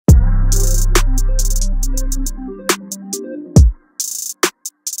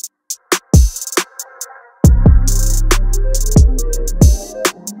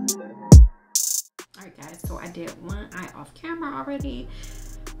did one eye off camera already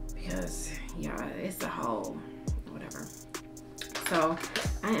because yeah, it's a whole whatever. So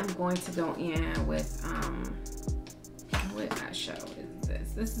I am going to go in with what eyeshadow is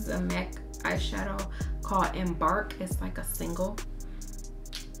this? This is a MAC eyeshadow called Embark. It's like a single.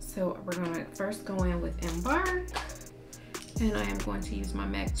 So we're gonna first go in with Embark, and I am going to use my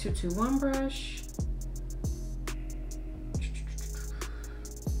MAC 221 brush.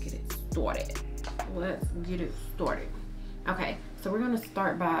 Get it started. Let's get it started. Okay, so we're gonna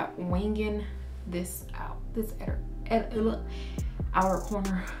start by winging this out, this outer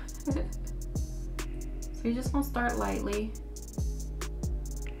corner. So you're just gonna start lightly,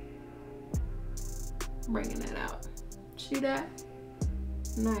 bringing it out. See that?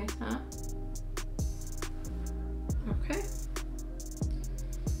 Nice, huh? Okay.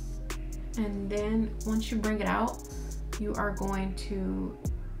 And then once you bring it out, you are going to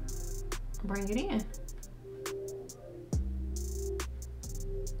bring it in.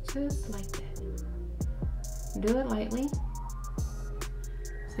 Just like that. Do it lightly.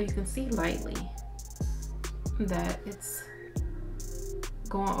 So you can see lightly that it's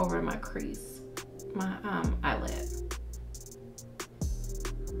going over my crease, my eyelid.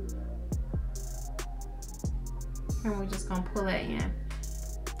 And we're just gonna pull that in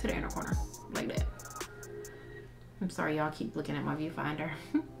to the inner corner, like that. I'm sorry, y'all keep looking at my viewfinder.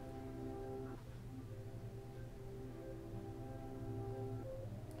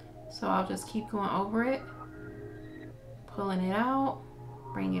 So I'll just keep going over it, pulling it out,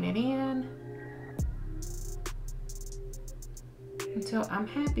 bringing it in, until I'm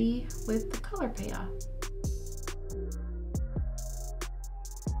happy with the color payoff.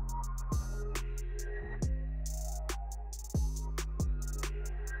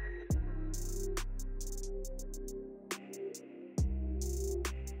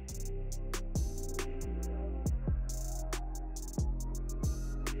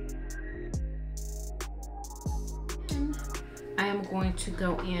 I am going to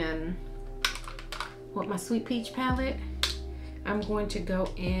go in with my Sweet Peach palette. I'm going to go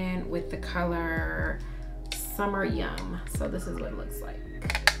in with the color Summer Yum. So this is what it looks like.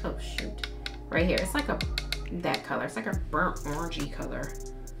 Oh shoot, right here. It's like that color. It's like a burnt orangey color.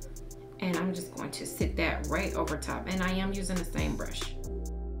 And I'm just going to sit that right over top. And I am using the same brush.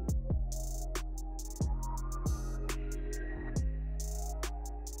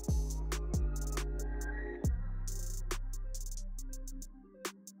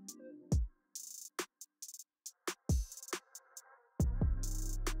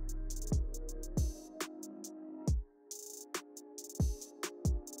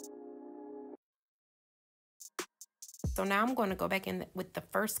 So now I'm going to go back in with the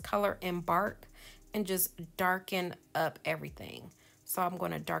first color, Embark, and just darken up everything. So I'm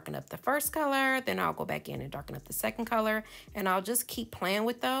going to darken up the first color, then I'll go back in and darken up the second color, and I'll just keep playing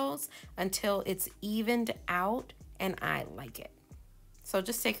with those until it's evened out and I like it. So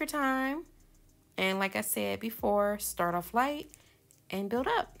just take your time, and like I said before, start off light and build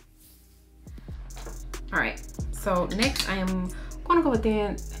up. All right, so next I am going to go with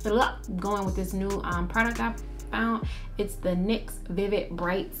this new product I found. It's the NYX Vivid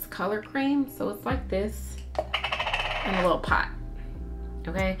Brights color cream. So it's like this in a little pot.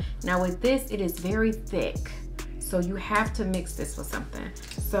 Okay, now with this, it is very thick, so you have to mix this with something.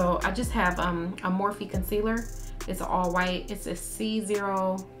 So I just have a Morphe concealer. It's all white. It's a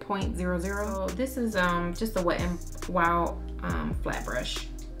C0.00. This is just a Wet n Wild flat brush.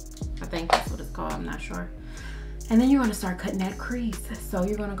 I think that's what it's called, I'm not sure. And then you're gonna start cutting that crease. So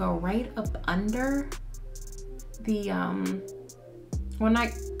you're gonna go right up under the well, not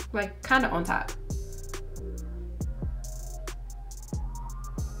like kind of on top.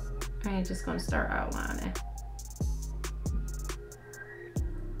 I'm just gonna start outlining.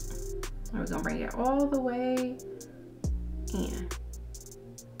 And we're gonna bring it all the way in.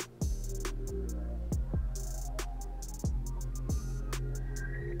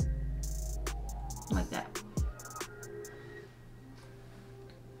 Like that.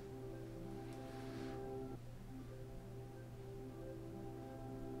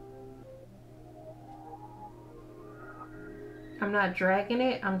 I'm not dragging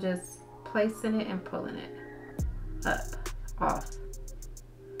it, I'm just placing it and pulling it up, off.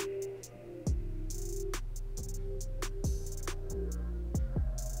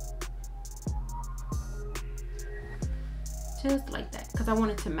 Just like that, because I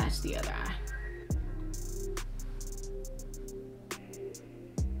want it to match the other eye.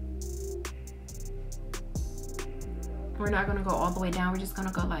 We're not gonna go all the way down, we're just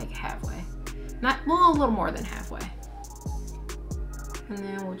gonna go like halfway. Well, a little more than halfway. And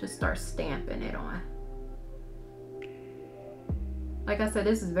then we'll just start stamping it on. Like I said,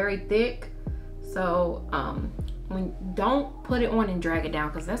 this is very thick. So don't put it on and drag it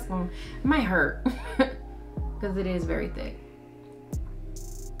down, because it might hurt. Because it is very thick.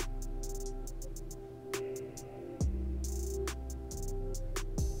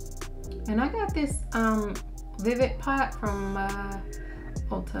 And I got this Vivid pot from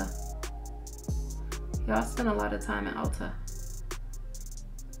Ulta. Y'all spend a lot of time at Ulta.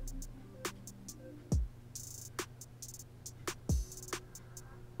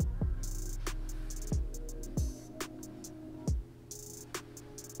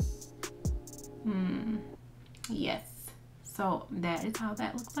 Yes. So that is how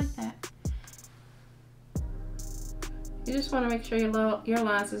that looks like that. You just want to make sure your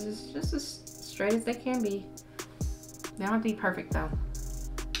lines is just as straight as they can be. They don't have to be perfect though.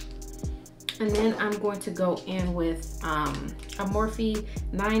 And then I'm going to go in with a Morphe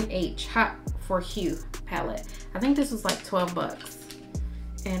 9H Hot for Hue palette. I think this was like 12 bucks.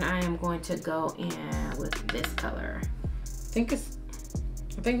 And I am going to go in with this color. I think it's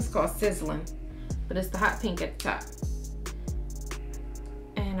called Sizzling, but it's the hot pink at the top.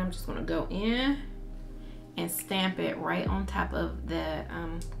 And I'm just gonna go in and stamp it right on top of the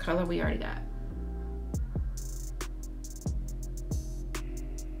color we already got.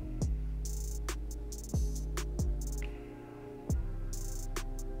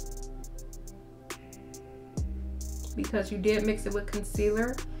 Because you did mix it with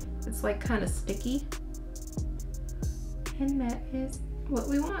concealer, it's like kind of sticky. And that is what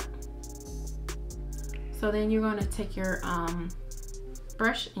we want. So then you're gonna take your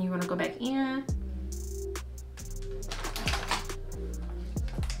brush and you're gonna go back in.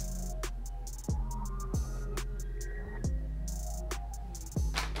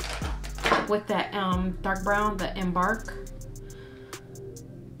 With that dark brown, the Embark.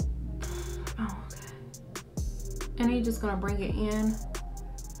 Oh, okay. And you're just gonna bring it in,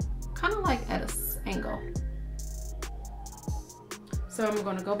 kind of like at an angle. So I'm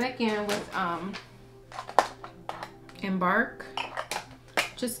gonna go back in with Embark,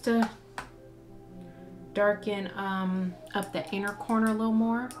 just to darken up the inner corner a little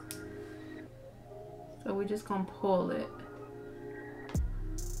more. So we're just gonna pull it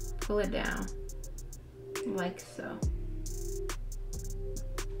down like so.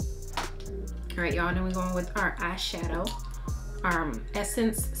 All right, y'all, then we're going with our eyeshadow,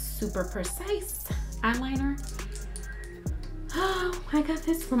 Essence Super Precise eyeliner. Oh, I got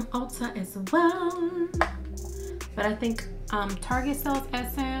this from Ulta as well, but I think Target sells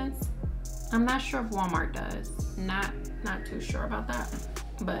Essence. I'm not sure if Walmart does. Not too sure about that,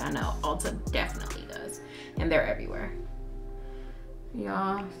 but I know Ulta definitely does, and they're everywhere.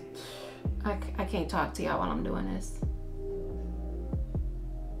 Y'all, I can't talk to y'all while I'm doing this.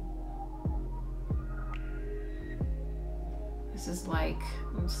 This is like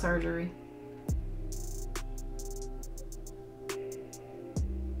surgery.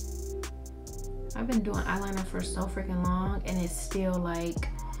 I've been doing eyeliner for so freaking long, and it's still like,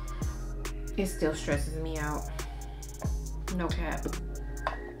 it still stresses me out. No cap.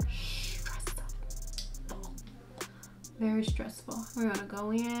 Very stressful. We're gonna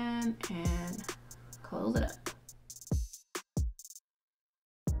go in and close it up.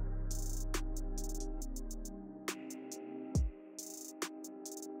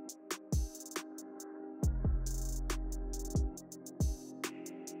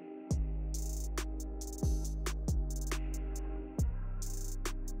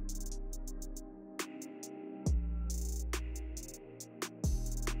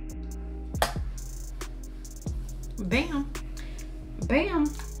 Bam, bam.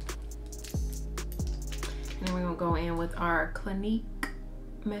 And then we're gonna go in with our Clinique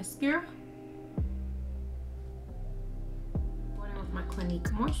mascara. Going in with my Clinique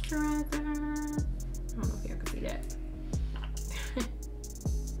moisturizer. I don't know if y'all can see that.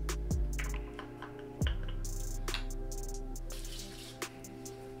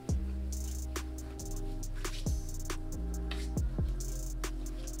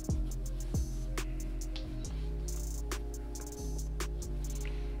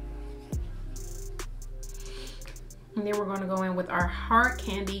 And then we're going to go in with our Hard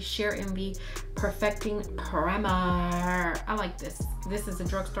Candy Sheer Envy Perfecting Primer. I like this. This is a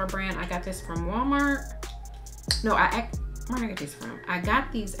drugstore brand. I got this from Walmart. No, where did I get these from? I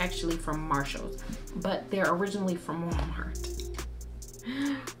got these actually from Marshall's, but they're originally from Walmart.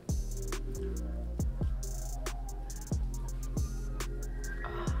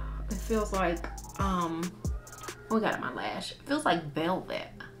 It feels like, oh, I got it on my lash. It feels like velvet.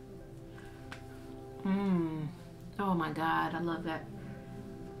 Oh my God, I love that.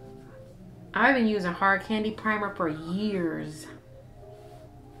 I've been using Hard Candy Primer for years.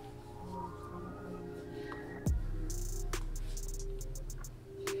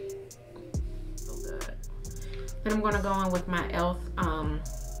 And I'm gonna go in with my e.l.f.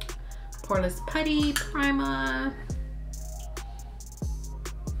 Poreless Putty Primer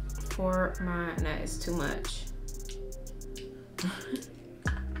for my, no, it's too much.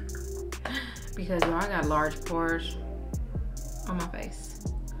 Because y'all, I got large pores on my face.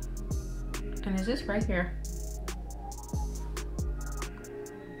 And it's just right here.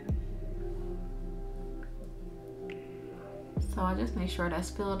 So I just make sure that's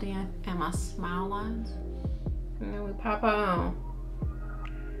filled in and my smile lines. And then we pop on.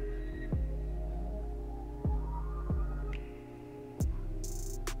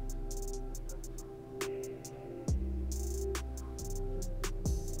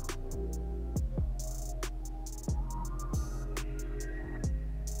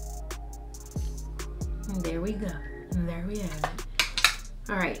 And there we go. And there we have it.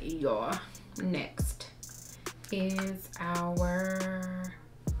 All right, y'all. Next is our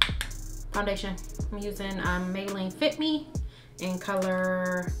foundation. I'm using Maybelline Fit Me in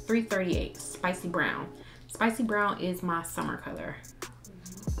color 338, Spicy Brown. Spicy Brown is my summer color.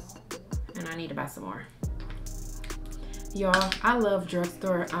 And I need to buy some more. Y'all, I love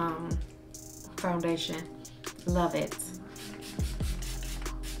drugstore foundation. Love it.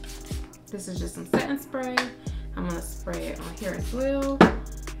 This is just some setting spray. I'm gonna spray it on here as well,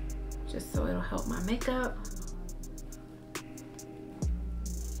 just so it'll help my makeup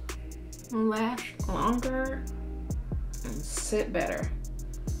last longer and sit better.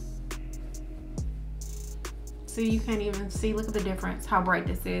 See, you can't even see, look at the difference, how bright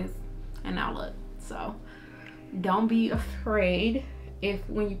this is, and now look. So don't be afraid if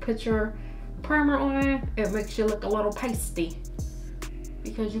when you put your primer on, it makes you look a little pasty,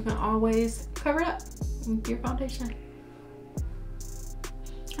 because you can always cover it up with your foundation.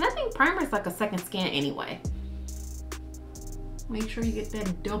 And I think primer is like a second skin anyway. Make sure you get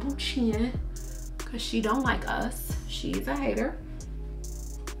that double chin, because she don't like us. She's a hater.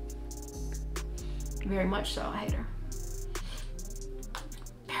 Very much so a hater.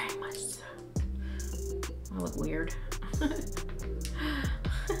 Very much so. I look weird.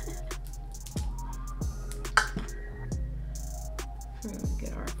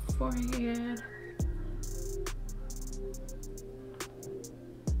 Get our forehead.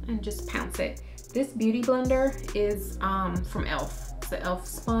 And just pounce it. This beauty blender is from e.l.f. It's the e.l.f.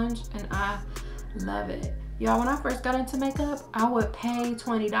 sponge, and I love it. Y'all, when I first got into makeup, I would pay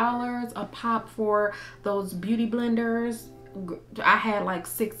 $20 a pop for those beauty blenders. I had like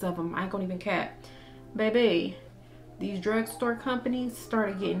 6 of them. I ain't gonna even cap. Baby, these drugstore companies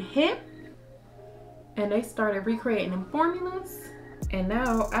started getting hip, and they started recreating them formulas. And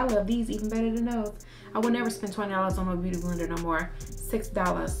now I love these even better than those. I would never spend $20 on a beauty blender no more. $6.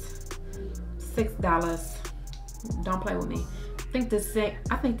 $6. Don't play with me. I think this ain't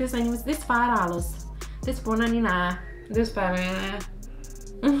even, this $5. This $4.99. This $5.99.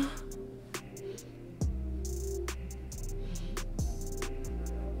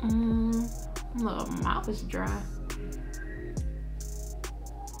 Look, my mouth is dry.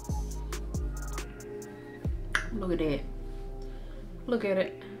 Look at that. Look at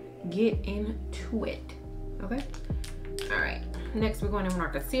it. Get into it. Okay? Alright. Next, we're going in with our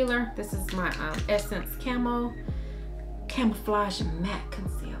concealer. This is my Essence Camouflage Matte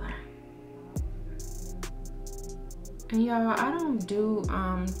Concealer. And y'all, I don't do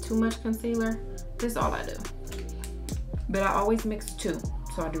too much concealer. This is all I do. But I always mix 2.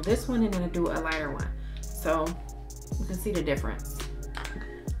 So I do this one and then I do a lighter one. So you can see the difference.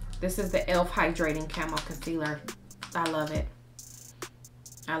 This is the e.l.f. Hydrating Camo Concealer. I love it.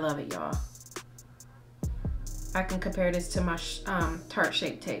 I love it, y'all. I can compare this to my Tarte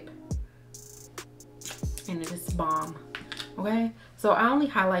Shape Tape. And it is bomb. Okay? So I only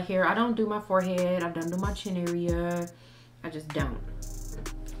highlight here. I don't do my forehead. I don't do my chin area. I just don't.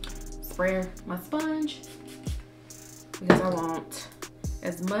 Spray my sponge, because I want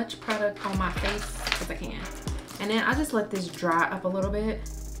as much product on my face as I can. And then I just let this dry up a little bit.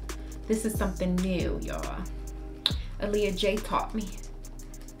 This is something new, y'all. Aaliyah J taught me.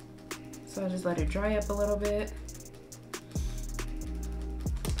 So I just let it dry up a little bit.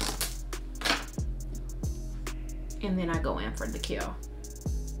 And then I go in for the kill.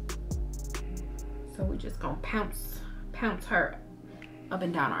 So we just gonna pounce her up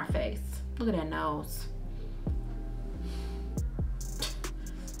and down our face. Look at that nose.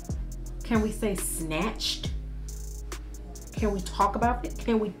 Can we say snatched? Can we talk about it?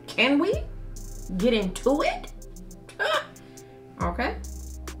 Can we get into it? Okay.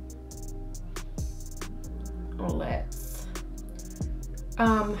 Let's.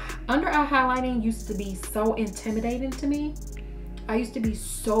 Under eye highlighting used to be so intimidating to me. I used to be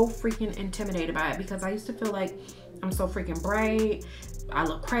so freaking intimidated by it because I used to feel like I'm so freaking bright. I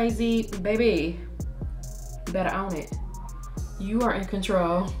look crazy. Baby, you better own it. You are in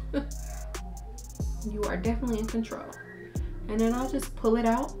control. You are definitely in control. And then I'll just pull it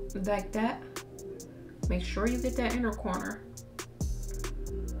out like that. Make sure you get that inner corner.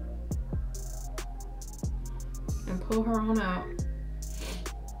 And pull her on out.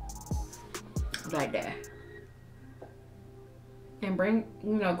 Like that. And bring,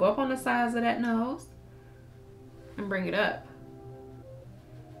 you know, go up on the sides of that nose. And bring it up.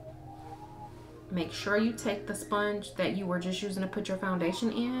 Make sure you take the sponge that you were just using to put your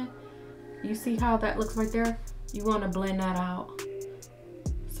foundation in. You see how that looks right there? You want to blend that out.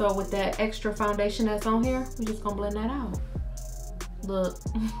 So with that extra foundation that's on here, we're just gonna blend that out. Look.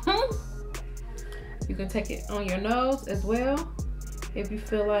 You can take it on your nose as well. If you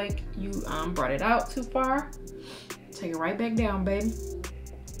feel like you brought it out too far, take it right back down, baby.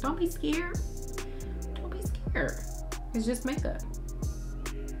 Don't be scared. Don't be scared. It's just makeup.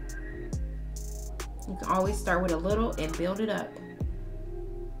 You can always start with a little and build it up.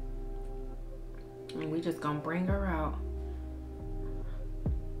 And we just gonna bring her out.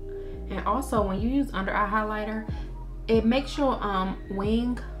 And also when you use under eye highlighter, it makes your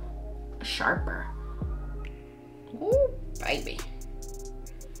wing sharper. Ooh, baby.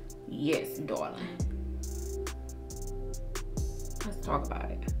 Yes, darling. Let's talk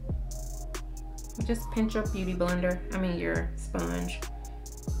about it. Just pinch your beauty blender. I mean your sponge.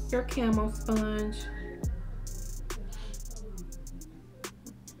 Your camo sponge.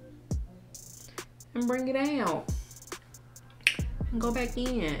 And bring it out. And go back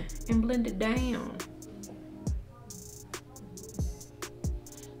in and blend it down.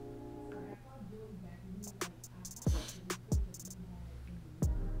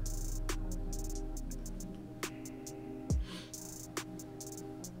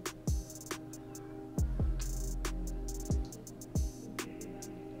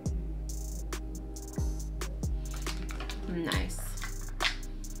 Nice.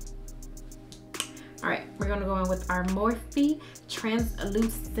 All right, we're gonna go in with our Morphe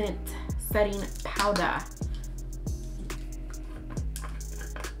Translucent Setting Powder.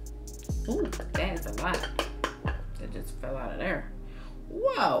 Ooh, that is a lot. That just fell out of there.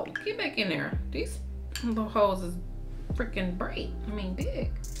 Whoa, get back in there. These little holes is freaking bright. I mean,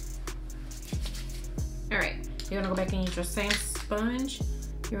 big. All right, you're gonna go back and use your same sponge.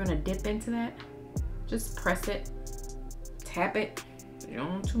 You're gonna dip into that. Just press it, tap it. You don't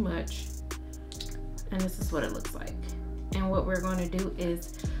want too much. And this is what it looks like. And what we're going to do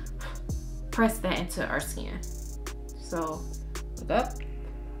is press that into our skin. So look up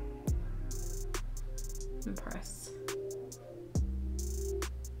and press.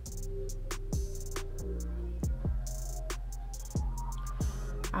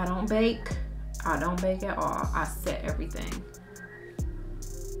 I don't bake. I don't bake at all. I set everything.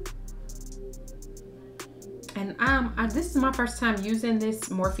 And this is my first time using this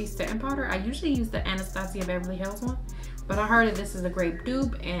Morphe setting powder. I usually use the Anastasia Beverly Hills one, but I heard that this is a great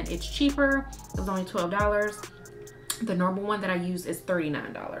dupe and it's cheaper. It was only $12. The normal one that I use is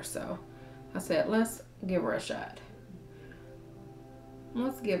 $39. So I said, let's give her a shot.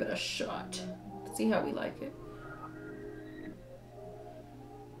 Let's give it a shot. See how we like it.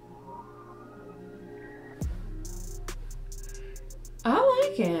 I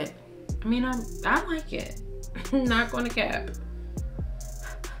like it. I mean, I like it. Not gonna cap.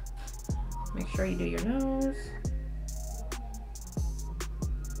 Make sure you do your nose.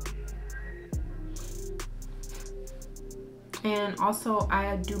 And also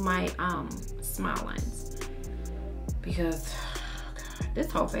I do my smile lines because God,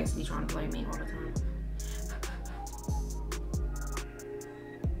 this whole face be trying to blame me all the time.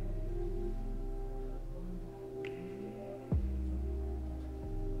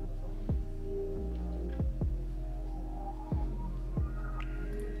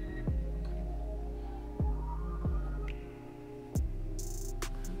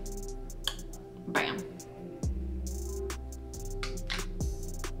 Bam.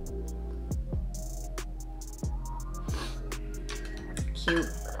 Cute.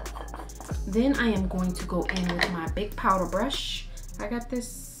 Then I am going to go in with my big powder brush. I got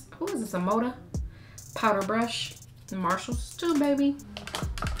this, who is this, a Moda powder brush. Marshalls too, baby.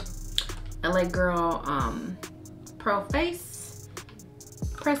 LA Girl Pro Face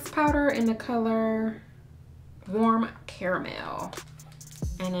pressed powder in the color Warm Caramel.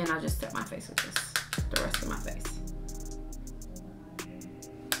 And then I'll just set my face with this, the rest of my face.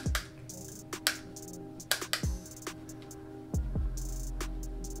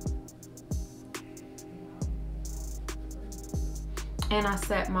 And I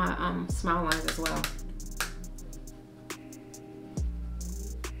set my smile lines as well.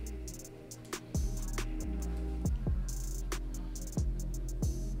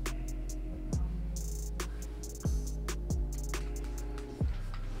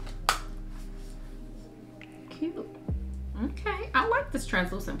 Cute. Okay, I like this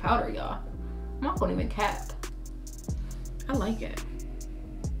translucent powder, y'all. I'm not gonna even cap. I like it.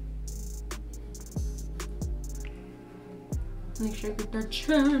 Make sure you get their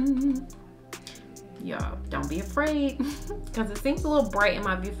chin. Y'all, don't be afraid, because it seems a little bright in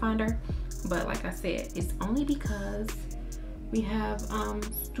my viewfinder. But like I said, it's only because we have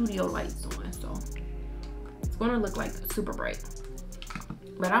studio lights on, so it's gonna look like super bright.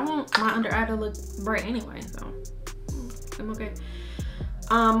 But I want my under eye to look bright anyway, so I'm okay.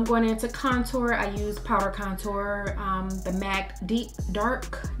 Going into contour, I use powder contour, the MAC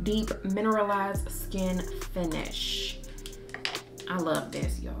Dark Deep Mineralized Skin Finish. I love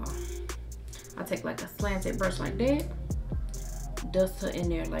this, y'all. I take like a slanted brush like that, dust her in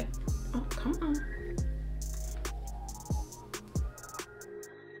there like, oh, come on.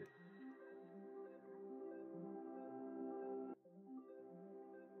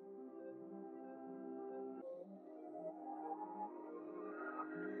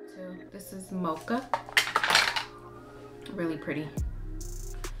 So this is Mocha, really pretty.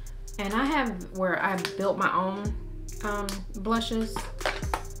 And I have where I built my own blushes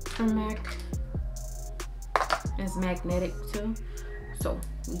from MAC. It's magnetic too, so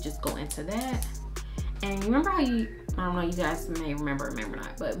we just go into that. And you remember how I don't know, you guys may remember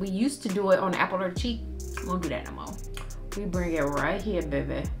not, but we used to do it on the apple of the cheek. We won't do that no more. We bring it right here,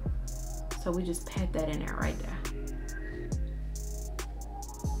 baby. So we just pat that in there right there.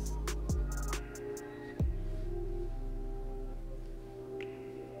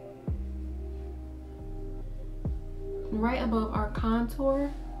 Right above our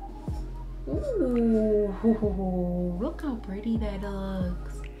contour. Ooh, look how pretty that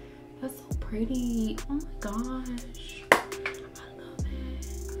looks. That's so pretty. Oh my gosh. I love it.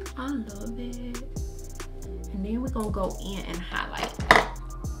 I love it. And then we're gonna go in and highlight.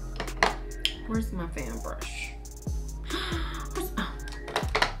 Where's my fan brush?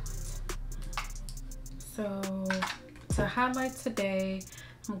 So to highlight today,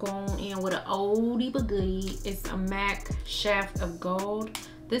 I'm going in with an oldie but goodie. It's a MAC Shaft of Gold.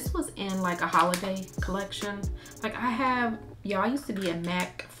 This was in like a holiday collection. Like y'all, I used to be a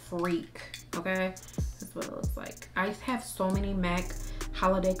MAC freak, okay? That's what it looks like. I have so many MAC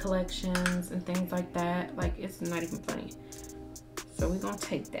holiday collections and things like that. Like, it's not even funny. So we're gonna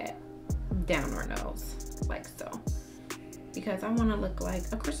take that down our nose, like so. Because I wanna look like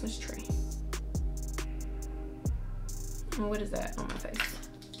a Christmas tree. And what is that on my face?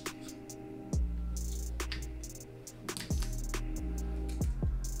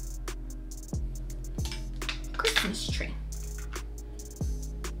 Christmas tree.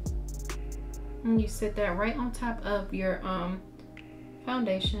 And you set that right on top of your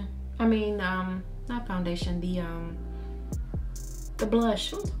foundation. I mean, not foundation, the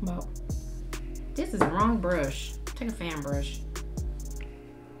blush. What am I talking about? This is the wrong brush. Take a fan brush.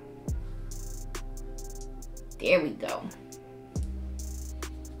 There we go.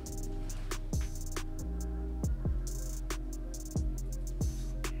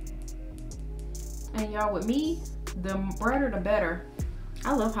 And y'all, with me, the brighter the better.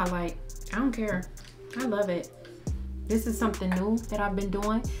 I love highlight. I don't care. I love it. This is something new that I've been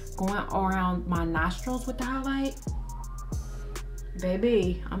doing, going around my nostrils with the highlight.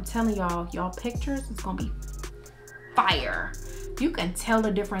 Baby, I'm telling y'all, y'all pictures, it's gonna be fire. You can tell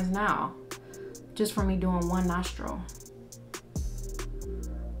the difference now just from me doing one nostril.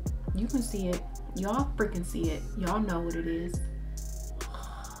 You can see it. Y'all freaking see it. Y'all know what it is.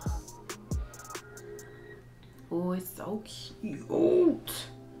 Oh, it's so cute.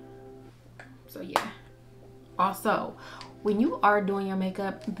 So yeah. Also, when you are doing your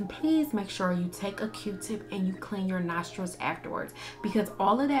makeup, please make sure you take a Q-tip and you clean your nostrils afterwards, because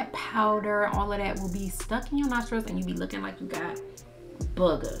all of that powder, all of that will be stuck in your nostrils and you be looking like you got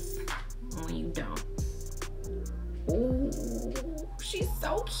boogers when you don't. Oh, she's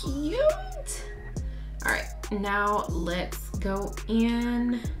so cute. All right, now let's go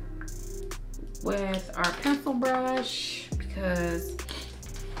in with our pencil brush because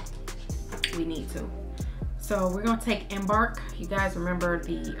we need to. So we're gonna take Embark. You guys remember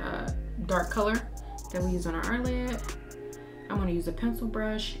the dark color that we use on our eyelid. I'm gonna use a pencil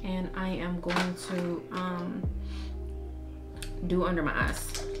brush and I am going to do under my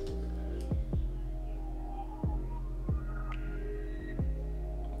eyes.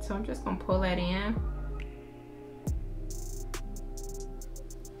 So I'm just gonna pull that in.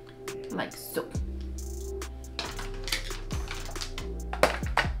 like so.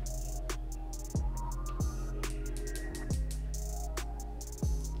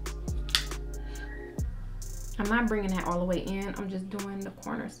 I'm not bringing that all the way in. I'm just doing the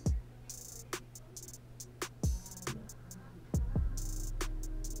corners.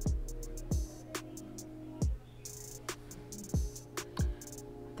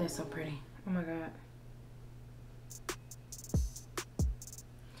 They're so pretty. Oh my God.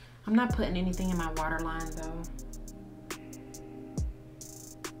 I'm not putting anything in my waterline though.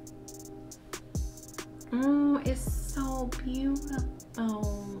 It's so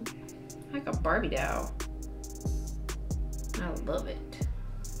beautiful. Like a Barbie doll. I love it.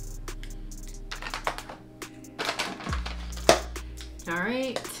 All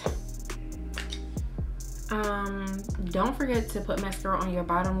right. Don't forget to put mascara on your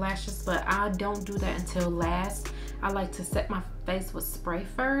bottom lashes, but I don't do that until last. I like to set my face with spray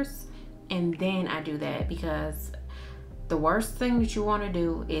first, and then I do that, because the worst thing that you want to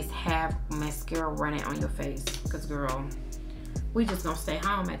do is have mascara running on your face, because girl, we just gonna stay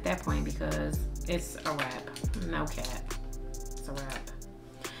home at that point, because it's a wrap. No cap, it's a wrap.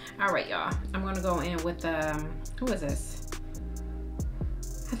 All right, y'all, I'm gonna go in with who is this?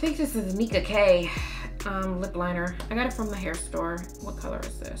 I think this is Mika K lip liner. I got it from the hair store. What color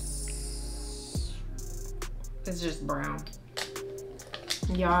is this? It's just brown.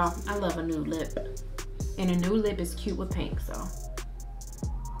 Y'all, I love a nude lip, and a nude lip is cute with pink, so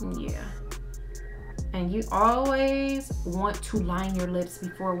yeah. And you always want to line your lips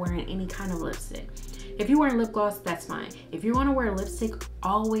before wearing any kind of lipstick. If you're wearing lip gloss, that's fine. If you want to wear lipstick,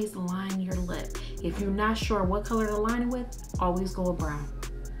 always line your lip. If you're not sure what color to line it with, always go with brown.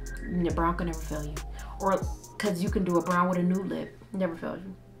 Brown can never fail you. Or, because you can do a brown with a nude lip. Never fails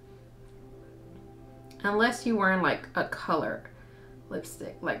you. Unless you're wearing like a color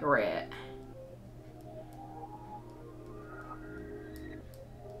lipstick, like red.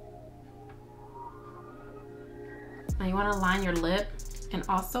 Now you want to line your lip. And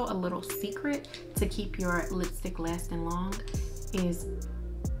also a little secret to keep your lipstick lasting long is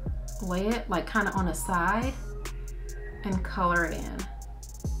lay it like kind of on the side and color it in.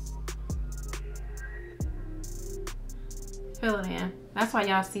 Fill it in. That's why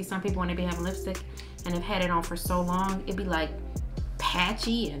y'all see some people when they be having lipstick and have had it on for so long, it be like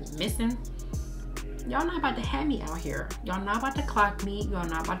patchy and missing. Y'all not about to have me out here. Y'all not about to clock me. Y'all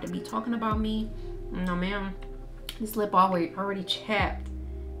not about to be talking about me. No ma'am. This lip already chapped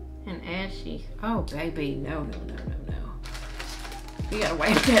and ashy. Oh baby, no. You gotta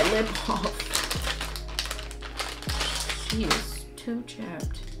wipe that lip off. She is too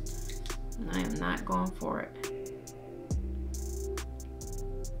chapped. I am not going for it.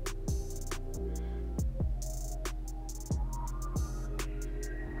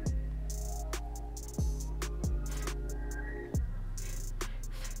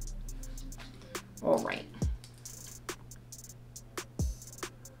 All right.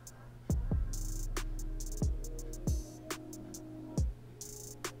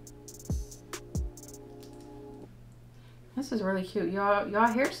 This is really cute. Y'all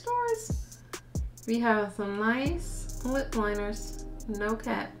hair stores, we have some nice lip liners, no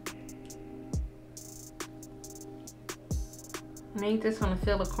cap. I need this one to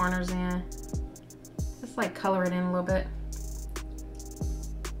fill the corners in. Just like color it in a little bit.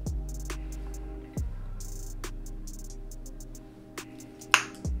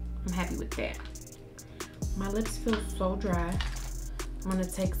 I'm happy with that. My lips feel so dry. I'm gonna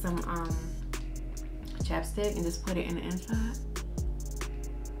take some chapstick and just put it in the inside.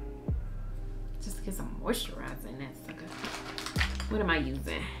 Just to get some moisturizer in that sucker. What am I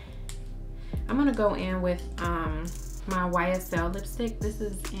using? I'm gonna go in with my YSL lipstick. This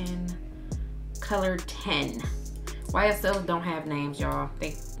is in color 10. YSL don't have names, y'all.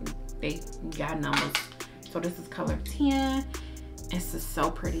 They got numbers. So this is color 10. It's just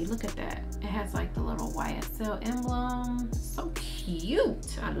so pretty. Look at that. It has like the little YSL emblem. So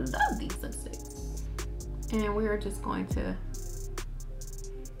cute. I love these lipsticks. And we are just going to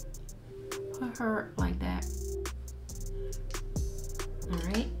put her like that. All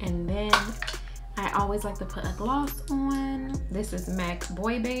right, and then I always like to put a gloss on. This is MAC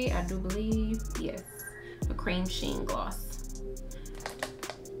Boy Bay, I do believe. Yes, a cream sheen gloss.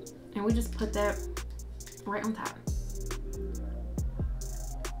 And we just put that right on top.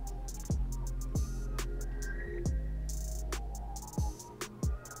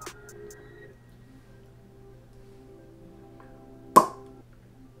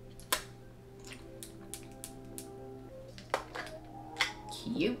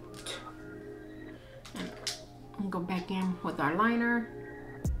 Cute. And I'm gonna go back in with our liner.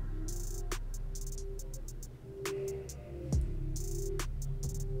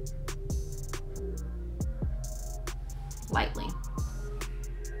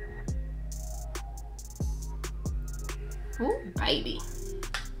 Ooh, baby.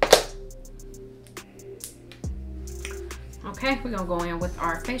 Okay, we're gonna go in with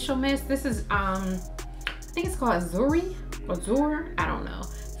our facial mist. This is I think it's called Azuri or Zur, I don't know.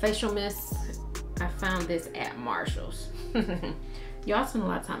 Facial mist. I found this at Marshall's. Y'all spend a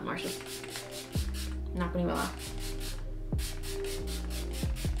lot of time at Marshall's. Not gonna even lie.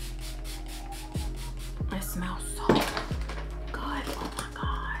 It smells so good. Oh my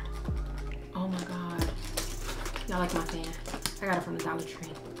god. Oh my god. Y'all like my fan? I got it from the Dollar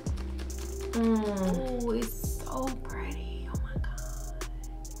Tree. Oh, it's so pretty. Oh my god.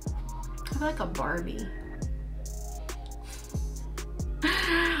 I feel like a Barbie.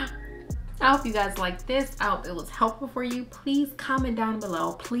 I hope you guys like this. I hope it was helpful for you. Please comment down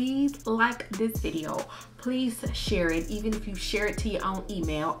below. Please like this video. Please share it. Even if you share it to your own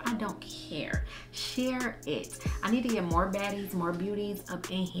email, I don't care. Share it. I need to get more baddies, more beauties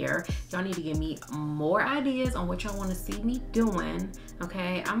up in here. Y'all need to give me more ideas on what y'all want to see me doing.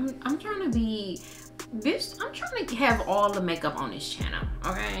 Okay, I'm trying to be this. I'm trying to have all the makeup on this channel.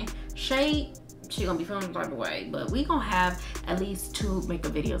 Okay, Shade, she gonna be feeling the type of way, but we gonna have at least 2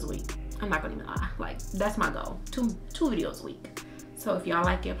 makeup videos a week. I'm not gonna even lie, like that's my goal. Two videos a week. So if y'all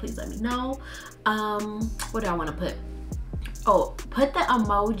like it, please let me know. What do I want to put? Oh, put the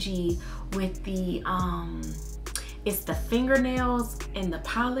emoji with the it's the fingernails and the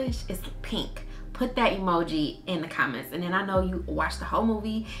polish. It's pink. Put that emoji in the comments, and then I know you watched the whole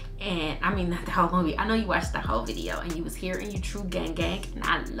movie, and I mean not the whole movie. I know you watched the whole video, and you was here in your true gang, and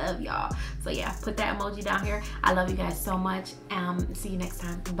I love y'all. So yeah, put that emoji down here. I love you guys so much. See you next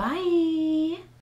time. Bye.